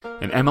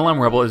An MLM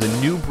Rebel is a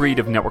new breed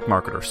of network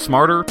marketer,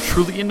 smarter,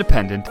 truly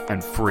independent,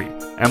 and free.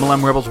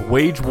 MLM Rebels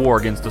wage war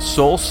against the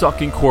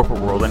soul-sucking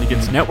corporate world and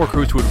against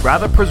networkers who would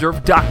rather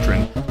preserve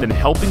doctrine than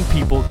helping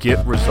people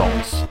get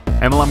results.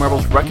 MLM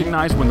Rebels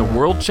recognize when the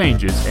world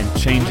changes and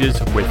changes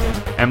with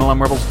it. MLM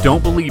Rebels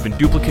don't believe in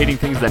duplicating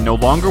things that no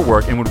longer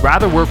work and would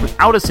rather work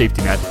without a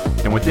safety net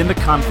than within the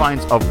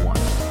confines of one.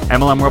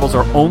 MLM Rebels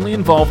are only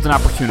involved in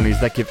opportunities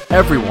that give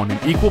everyone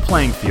an equal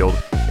playing field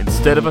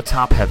instead of a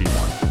top-heavy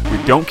one. We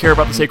don't care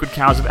about the sacred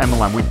cows of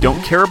MLM. We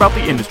don't care about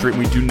the industry, and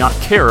we do not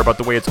care about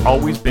the way it's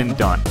always been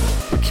done.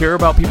 We care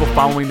about people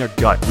following their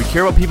gut. We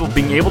care about people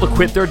being able to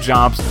quit their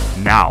jobs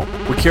now.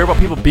 We care about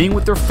people being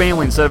with their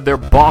family instead of their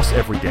boss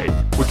every day.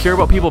 We care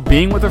about people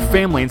being with their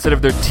family instead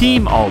of their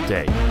team all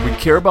day. We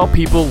care about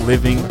people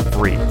living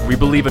free. We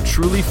believe a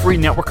truly free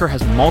networker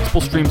has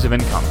multiple streams of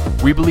income.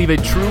 We believe a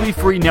truly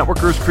free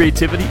networker's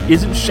creativity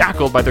isn't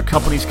shackled by their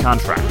company's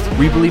contract.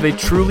 We believe a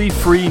truly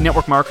free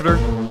network marketer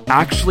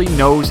actually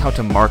knows how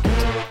to market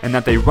and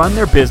that they run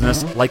their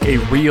business like a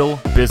real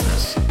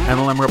business.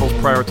 MLM Rebels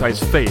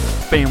prioritize faith,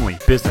 family,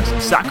 business,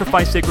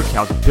 sacrifice sacred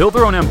cows, build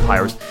their own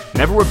empires,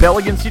 never rebel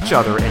against each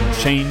other, and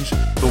change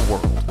the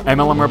world.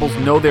 MLM Rebels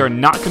know they are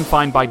not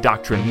confined by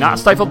doctrine, not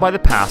stifled by the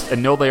past,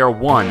 and know they are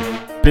one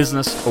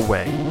business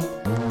away.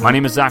 My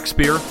name is Zach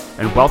Spear,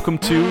 and welcome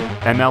to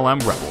MLM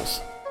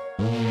Rebels.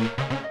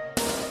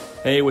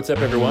 Hey, what's up,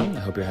 everyone? I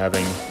hope you're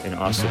having an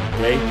awesome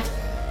day.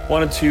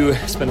 Wanted to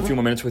spend a few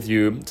more minutes with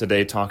you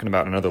today talking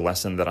about another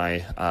lesson that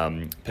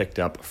I picked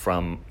up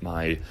from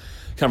my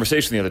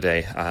conversation the other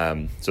day.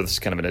 So this is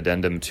kind of an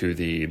addendum to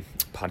the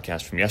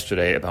podcast from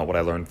yesterday about what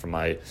I learned from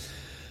my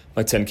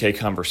 10K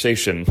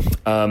conversation.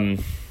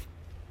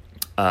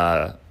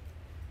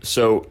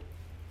 So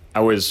I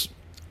was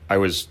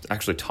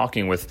actually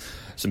talking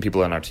with some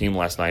people on our team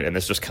last night, and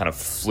this just kind of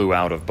flew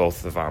out of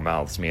both of our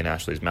mouths, me and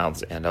Ashley's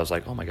mouths, and I was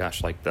like, oh my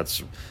gosh, like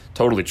that's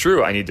totally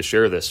true. I need to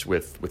share this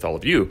with all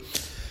of you.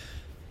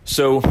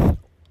 So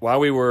while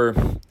we were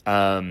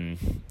having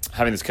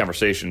this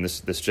conversation,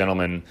 this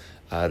gentleman,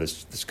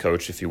 this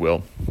coach, if you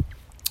will,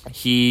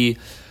 he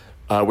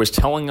was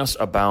telling us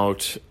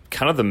about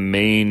kind of the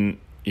main,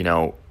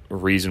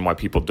 reason why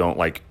people don't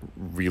like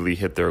really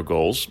hit their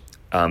goals.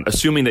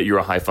 Assuming that you're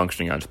a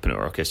high-functioning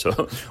entrepreneur. Okay,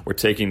 so we're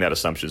taking that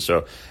assumption.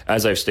 So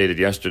as I've stated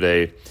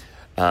yesterday,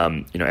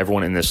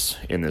 everyone in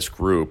this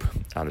group,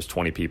 there's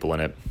 20 people in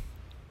it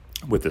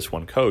with this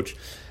one coach.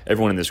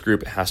 Everyone in this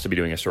group has to be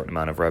doing a certain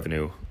amount of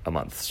revenue a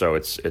month. So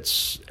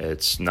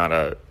it's not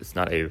a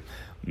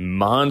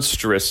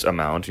monstrous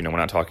amount. We're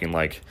not talking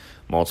like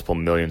multiple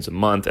millions a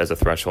month as a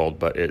threshold,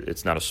 but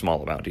it's not a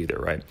small amount either,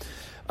 right?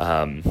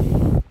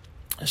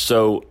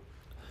 So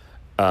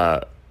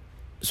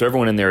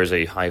everyone in there is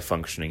a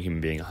high-functioning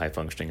human being, a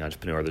high-functioning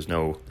entrepreneur. There's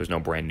no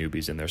brand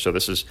newbies in there. So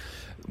this is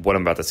what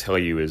I'm about to tell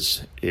you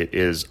it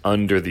is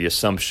under the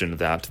assumption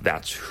that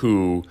that's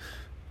who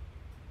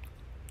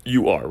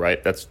you are,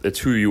 right? That's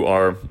who you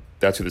are.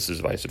 That's who this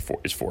advice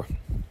is for.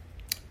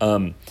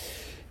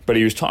 But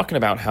he was talking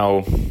about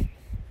how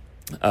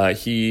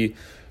he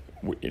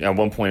at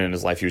one point in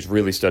his life he was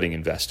really studying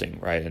investing,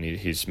 right? And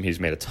he's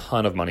made a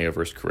ton of money over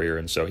his career,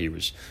 and so he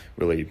was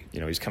really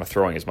he's kind of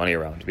throwing his money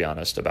around, to be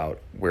honest, about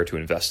where to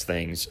invest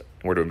things,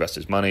 where to invest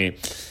his money.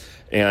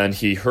 And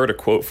he heard a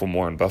quote from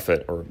Warren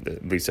Buffett, or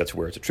at least that's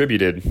where it's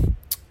attributed,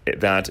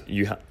 that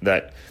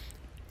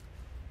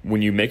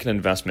when you make an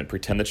investment,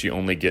 pretend that you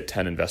only get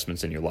 10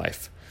 investments in your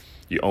life.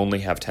 You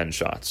only have 10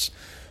 shots.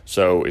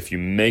 So if you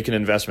make an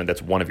investment,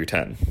 that's one of your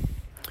 10.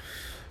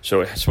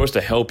 So it's supposed to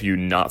help you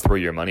not throw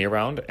your money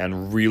around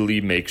and really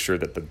make sure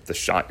that the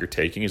shot you're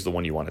taking is the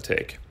one you want to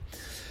take.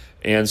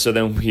 And so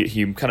then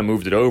he kind of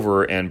moved it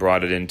over and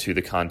brought it into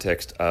the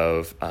context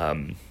of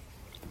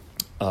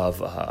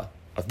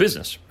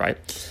business, right?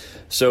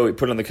 So he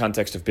put it in the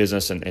context of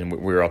business, and we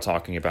were all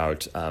talking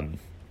about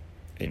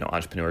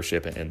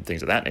entrepreneurship and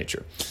things of that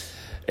nature.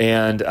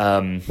 And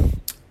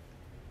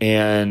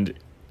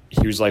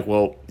he was like,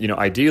 well,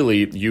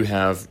 ideally you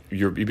have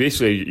your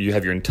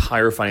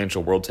entire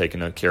financial world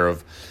taken care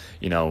of.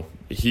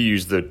 He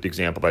used the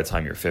example by the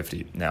time you're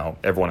 50. Now,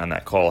 everyone on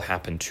that call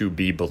happened to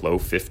be below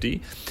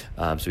 50.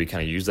 So he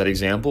kind of used that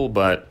example,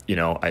 but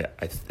I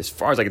as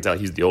far as I can tell,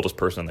 he's the oldest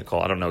person on the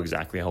call. I don't know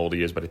exactly how old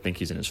he is, but I think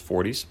he's in his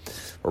 40s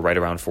or right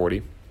around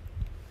 40.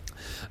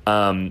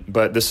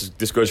 But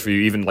this goes for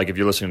you, even like if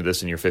you're listening to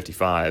this and you're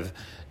 55,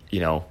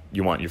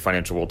 you want your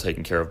financial world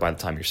taken care of by the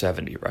time you're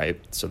 70, right?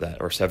 So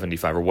that, or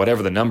 75, or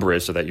whatever the number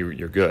is, so that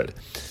you're good.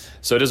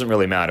 So it doesn't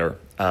really matter.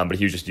 But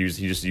he just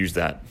used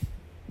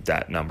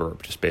that number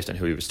just based on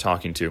who he was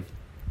talking to.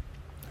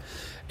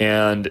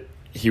 And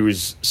he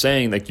was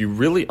saying, like, you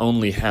really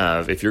only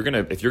have, if you're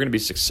gonna be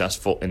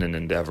successful in an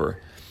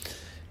endeavor,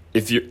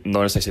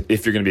 notice I said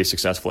if you're gonna be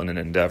successful in an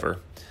endeavor,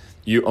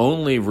 you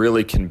only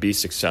really can be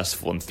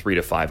successful in 3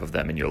 to 5 of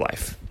them in your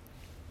life.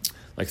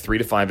 3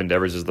 to 5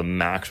 endeavors is the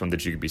maximum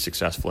that you could be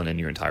successful in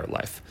your entire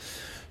life.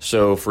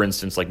 So for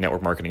instance, like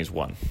network marketing is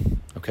one.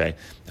 Okay.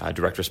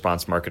 Direct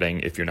response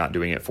marketing, if you're not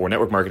doing it for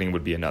network marketing,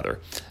 would be another.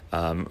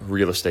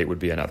 Real estate would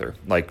be another.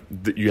 Like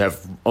you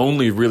have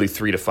only really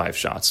 3 to 5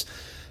 shots.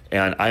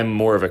 And I'm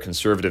more of a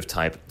conservative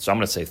type, so I'm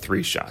going to say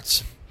 3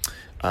 shots.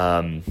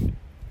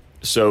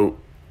 So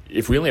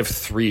if we only have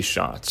 3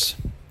 shots,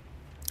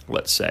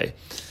 let's say,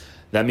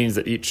 that means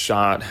that each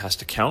shot has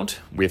to count.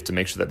 We have to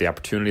make sure that the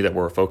opportunity that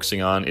we're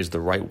focusing on is the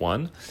right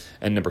one.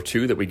 And number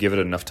 2, that we give it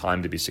enough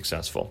time to be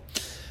successful.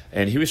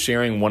 And he was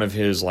sharing one of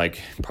his,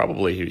 like,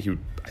 probably,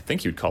 I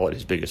think he would call it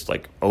his biggest,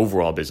 like,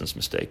 overall business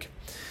mistake.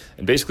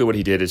 And basically what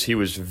he did is he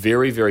was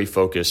very, very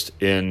focused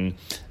in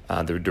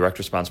the direct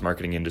response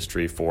marketing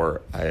industry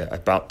for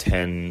about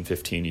 10,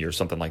 15 years,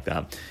 something like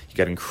that. He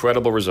got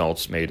incredible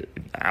results, made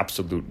an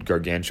absolute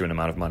gargantuan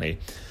amount of money.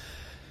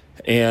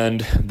 And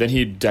then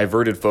he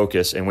diverted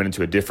focus and went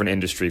into a different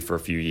industry for a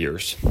few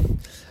years.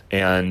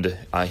 And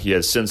he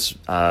has since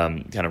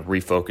kind of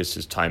refocused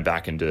his time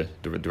back into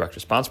the direct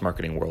response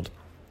marketing world.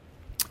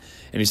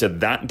 And he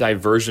said that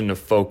diversion of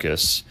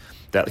focus,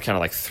 that kind of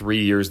like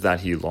 3 years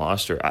that he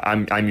lost, or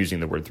I'm using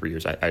the word 3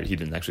 years. He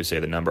didn't actually say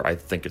the number. I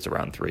think it's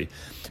around 3.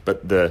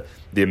 But the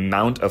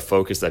amount of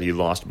focus that he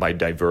lost by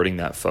diverting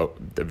that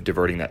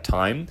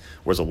time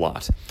was a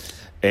lot.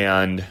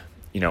 And,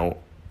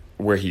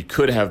 where he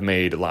could have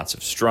made lots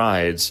of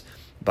strides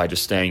by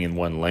just staying in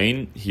one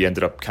lane, he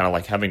ended up kind of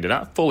like having to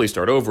not fully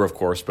start over, of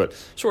course, but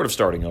sort of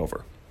starting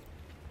over.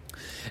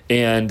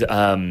 And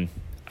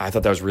I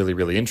thought that was really,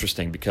 really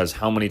interesting, because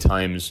how many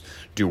times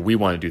do we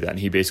want to do that? And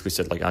he basically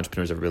said, like,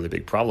 entrepreneurs have a really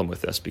big problem with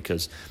this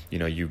because,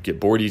 you get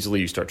bored easily,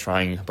 you start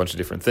trying a bunch of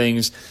different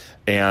things,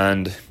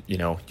 and,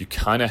 you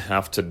kind of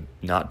have to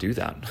not do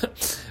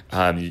that.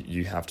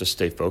 You have to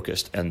stay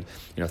focused. And,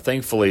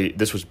 thankfully,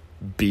 this was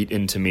beat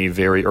into me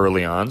very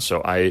early on.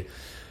 So I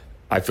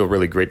feel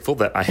really grateful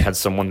that I had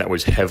someone that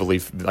was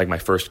heavily, like my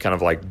first kind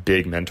of like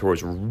big mentor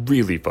was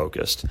really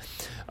focused,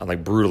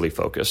 like brutally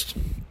focused.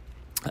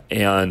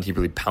 And he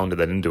really pounded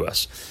that into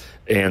us.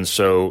 And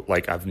so,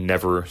 like, I've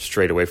never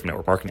strayed away from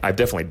network marketing. I've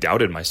definitely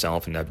doubted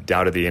myself, and I've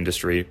doubted the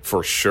industry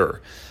for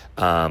sure.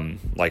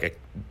 I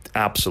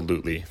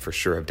absolutely for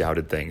sure have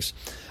doubted things.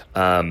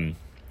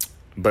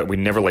 But we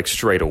never like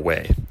strayed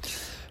away.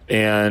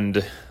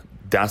 And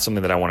that's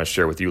something that I want to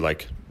share with you.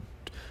 Like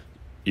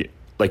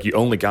you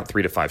only got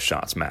 3 to 5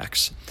 shots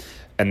max.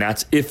 And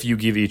that's if you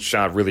give each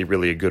shot really,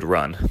 really a good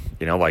run.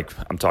 Like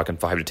I'm talking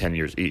 5 to 10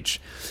 years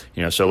each.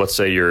 So let's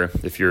say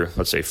if you're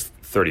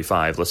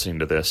 35 listening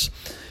to this,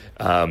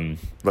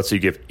 let's say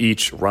you give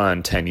each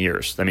run 10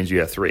 years. That means you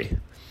have 3.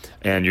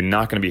 And you're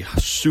not going to be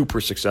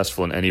super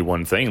successful in any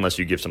one thing unless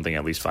you give something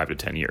at least 5 to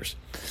 10 years.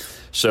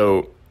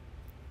 So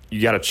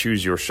you got to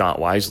choose your shot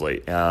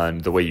wisely.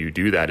 And the way you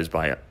do that is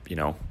by,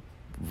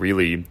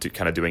 really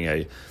kind of doing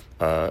a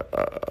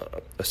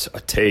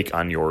take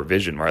on your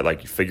vision, right?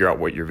 Like you figure out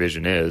what your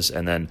vision is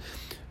and then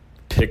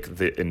pick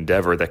the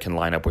endeavor that can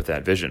line up with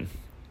that vision.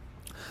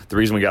 The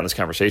reason we got in this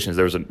conversation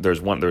is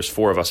there's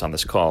 4 of us on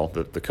this call,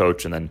 the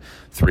coach and then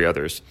 3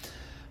 others,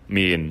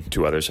 me and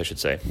 2 others, I should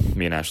say,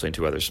 me and Ashley and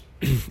 2 others.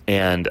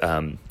 And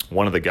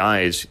one of the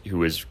guys who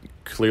was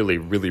clearly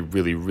really,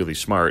 really, really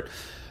smart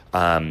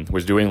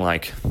was doing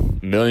like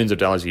millions of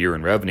dollars a year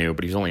in revenue,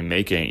 but he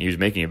was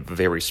making a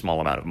very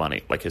small amount of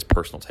money. Like his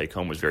personal take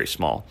home was very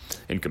small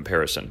in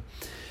comparison.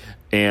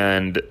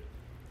 And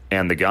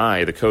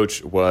the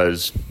coach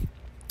was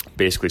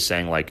basically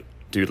saying like,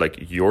 dude,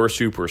 like you're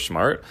super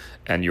smart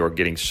and you're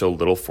getting so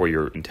little for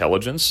your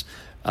intelligence,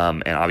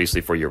 and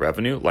obviously for your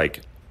revenue,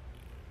 like,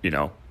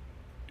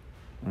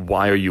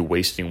 why are you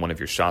wasting one of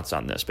your shots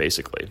on this,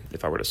 basically,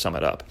 if I were to sum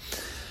it up.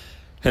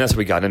 And that's how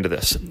we got into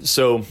this.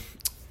 So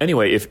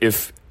anyway,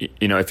 if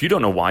you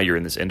don't know why you're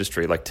in this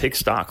industry, like take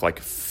stock, like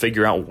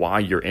figure out why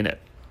you're in it,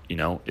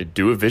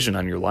 do a vision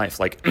on your life.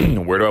 Like,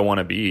 where do I want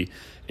to be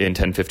in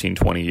 10, 15,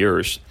 20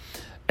 years?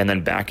 And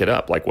then back it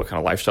up. Like, what kind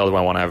of lifestyle do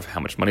I want to have? How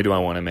much money do I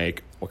want to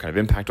make? What kind of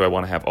impact do I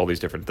want to have? All these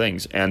different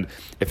things. And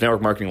if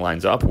network marketing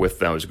lines up with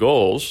those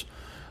goals,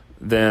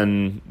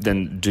 then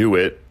do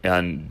it,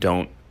 and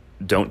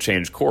don't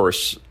change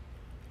course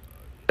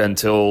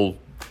until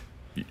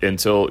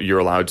you're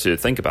allowed to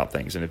think about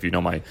things. And if you know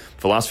my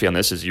philosophy on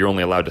this is you're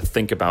only allowed to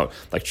think about,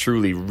 like,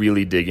 truly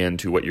really dig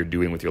into what you're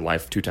doing with your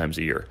life 2 times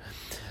a year.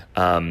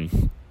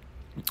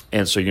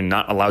 And so you're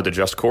not allowed to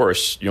adjust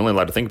course. You're only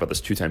allowed to think about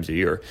this 2 times a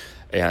year.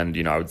 And,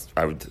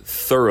 I would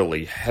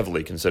thoroughly,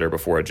 heavily consider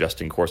before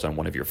adjusting course on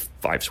one of your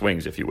 5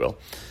 swings, if you will.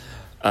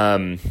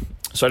 So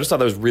I just thought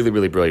that was really,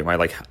 really brilliant, right?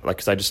 Like,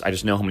 cause I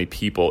just know how many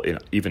people in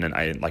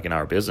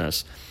our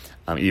business,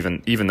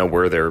 even though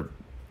we're their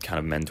kind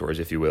of mentors,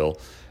 if you will,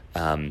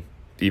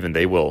 even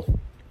they will,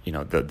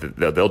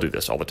 they'll do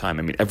this all the time.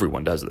 I mean,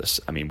 everyone does this.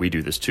 I mean, we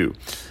do this too,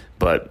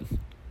 but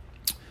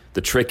the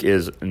trick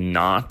is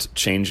not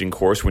changing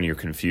course when you're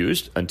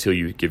confused until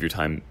you give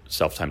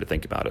yourself time to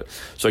think about it.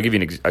 So I'll give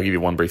you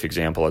one brief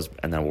example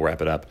and then we'll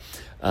wrap it up.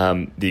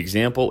 The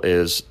example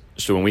is,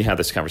 so when we had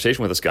this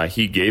conversation with this guy,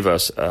 he gave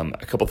us a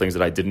couple things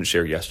that I didn't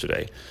share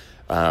yesterday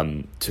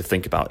to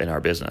think about in our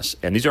business.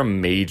 And these are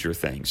major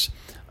things.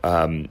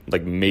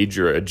 like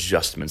major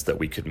adjustments that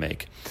we could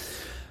make.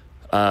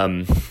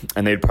 And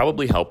they'd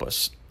probably help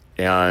us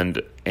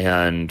and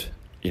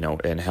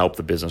help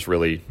the business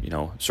really,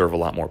 serve a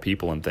lot more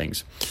people and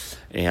things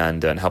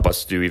and help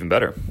us do even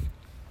better.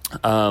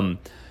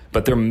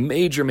 But they're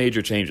major,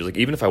 major changes. Like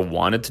even if I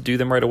wanted to do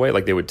them right away,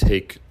 like they would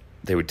take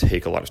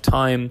a lot of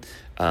time,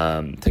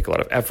 take a lot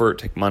of effort,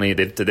 take money.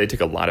 They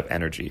take a lot of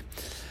energy.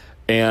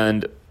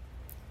 And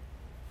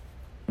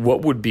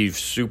what would be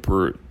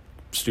super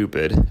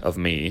stupid of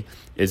me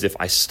is if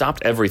I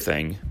stopped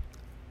everything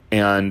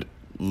and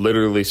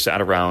literally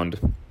sat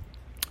around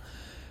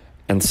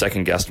and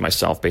second-guessed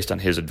myself based on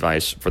his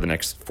advice for the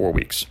next 4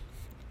 weeks.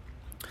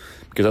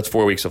 Because that's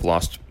 4 weeks of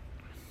lost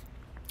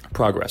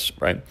progress,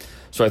 right?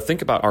 So I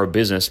think about our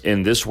business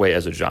in this way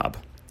as a job,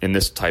 in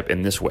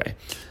this way.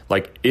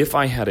 Like if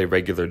I had a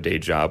regular day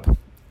job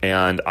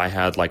and I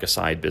had like a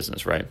side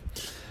business, right?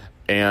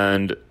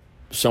 And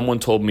someone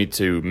told me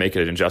to make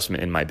an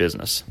adjustment in my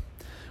business.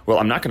 Well,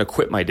 I'm not going to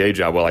quit my day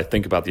job while I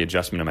think about the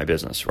adjustment in my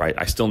business, right?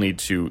 I still need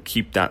to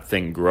keep that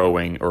thing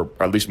growing or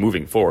at least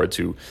moving forward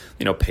to,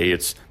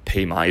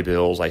 pay my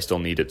bills. I still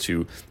need it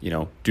to,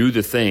 do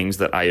the things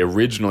that I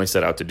originally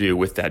set out to do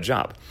with that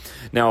job.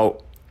 Now,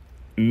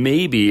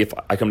 maybe if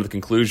I come to the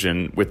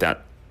conclusion with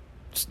that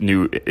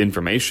new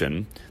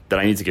information that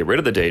I need to get rid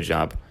of the day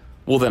job,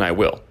 well, then I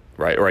will,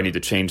 right? Or I need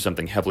to change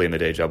something heavily in the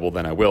day job, well,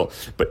 then I will.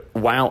 But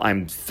while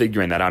I'm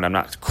figuring that out, I'm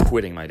not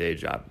quitting my day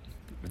job,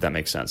 if that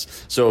makes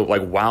sense. So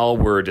like while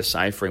we're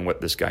deciphering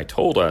what this guy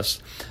told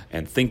us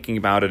and thinking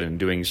about it and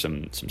doing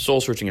some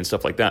soul searching and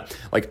stuff like that,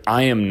 like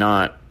I am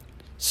not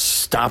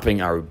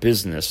stopping our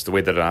business the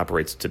way that it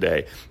operates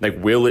today. Like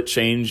will it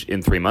change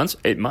in 3 months?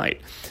 It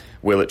might.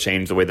 Will it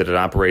change the way that it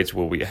operates?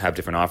 Will we have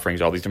different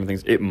offerings, all these different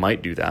things? It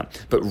might do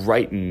that. But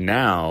right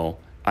now,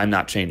 I'm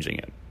not changing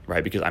it,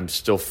 right? Because I'm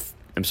still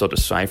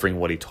deciphering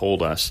what he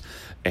told us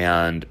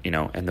and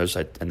those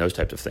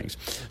types of things.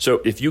 So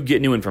if you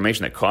get new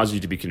information that causes you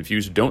to be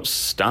confused, don't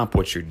stop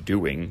what you're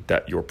doing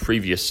that your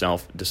previous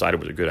self decided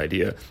was a good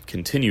idea.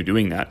 Continue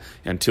doing that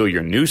until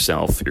your new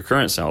self, your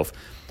current self,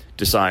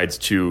 decides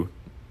to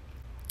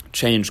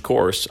change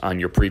course on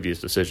your previous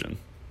decision,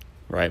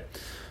 right?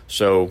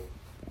 So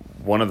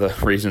one of the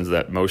reasons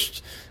that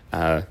most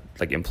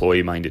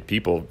employee-minded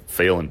people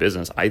fail in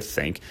business, I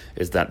think,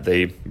 is that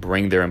they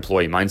bring their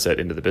employee mindset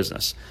into the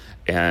business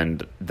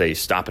and they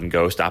stop and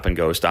go. And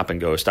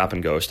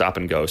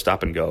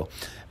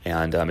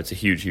it's a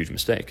huge, huge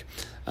mistake.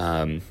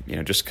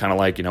 Just kind of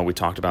like, we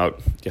talked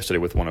about yesterday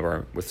with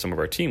some of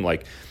our team,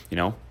 like,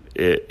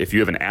 if you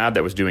have an ad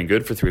that was doing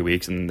good for 3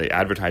 weeks and the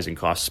advertising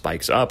cost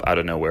spikes up out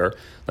of nowhere,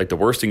 like the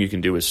worst thing you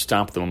can do is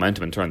stop the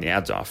momentum and turn the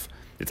ads off.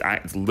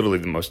 It's literally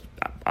the most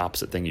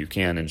opposite thing you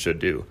can and should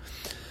do.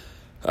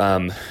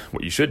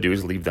 What you should do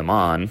is leave them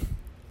on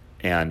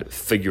and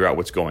figure out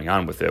what's going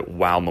on with it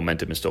while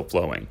momentum is still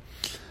flowing.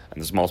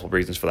 And there's multiple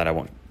reasons for that. I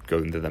won't go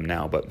into them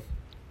now, but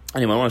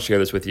anyway, I want to share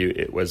this with you.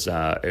 It was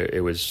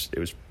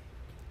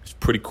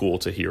pretty cool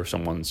to hear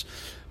someone's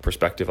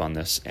perspective on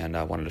this, and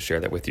I wanted to share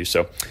that with you.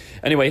 So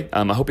anyway,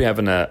 I hope you're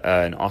having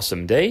an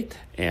awesome day.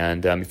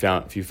 And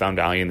if you found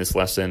value in this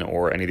lesson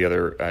or any of the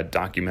other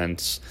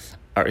documentaries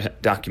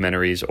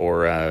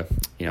or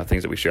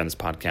things that we share on this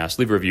podcast,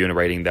 leave a review and a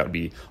rating. That would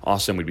be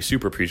awesome. We'd be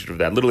super appreciative of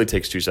that. It literally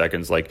takes 2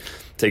 seconds. Like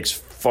takes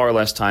far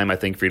less time, I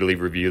think, for you to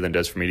leave a review than it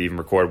does for me to even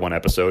record one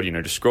episode.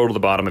 Just scroll to the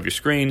bottom of your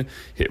screen,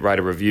 hit write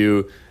a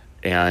review,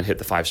 and hit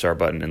the 5-star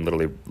button and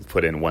literally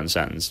put in one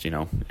sentence.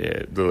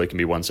 It literally can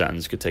be one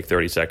sentence. It could take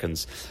 30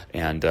 seconds,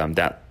 and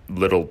that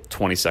little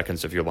 20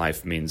 seconds of your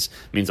life means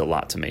a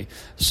lot to me.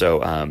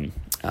 So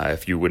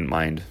if you wouldn't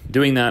mind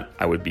doing that,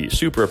 I would be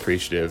super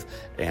appreciative,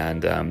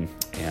 and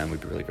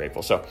we'd be really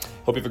grateful. So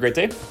hope you have a great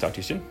day. Talk to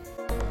you soon.